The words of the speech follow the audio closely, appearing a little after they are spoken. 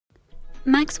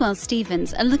Maxwell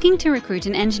Stephens are looking to recruit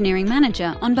an engineering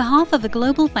manager on behalf of a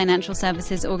global financial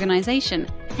services organisation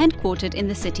headquartered in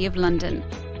the City of London.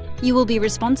 You will be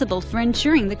responsible for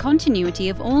ensuring the continuity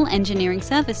of all engineering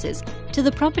services to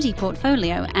the property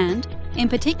portfolio and, in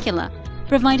particular,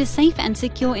 provide a safe and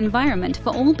secure environment for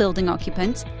all building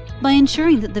occupants by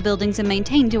ensuring that the buildings are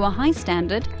maintained to a high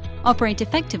standard, operate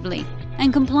effectively,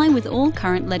 and comply with all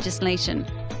current legislation.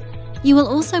 You will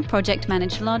also project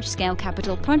manage large-scale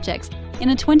capital projects in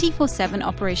a 24/7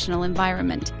 operational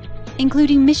environment,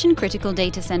 including mission-critical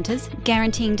data centers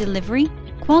guaranteeing delivery,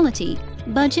 quality,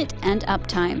 budget, and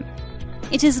uptime.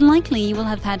 It is likely you will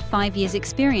have had 5 years'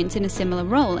 experience in a similar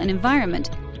role and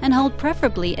environment and hold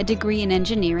preferably a degree in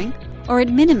engineering or at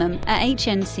minimum a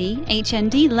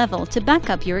HNC/HND level to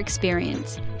back up your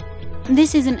experience.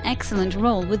 This is an excellent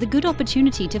role with a good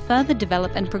opportunity to further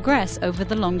develop and progress over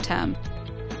the long term.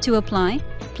 To apply,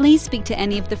 please speak to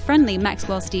any of the friendly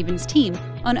Maxwell Stephens team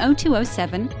on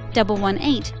 0207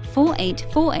 118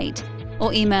 4848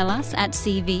 or email us at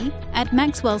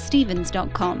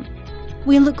cv@maxwellstephens.com.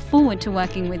 We look forward to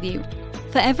working with you.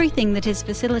 For everything that is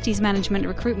facilities management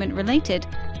recruitment related,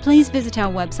 please visit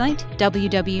our website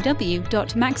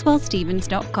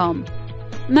www.maxwellstephens.com.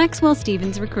 Maxwell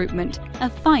Stephens Recruitment, a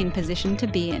fine position to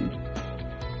be in.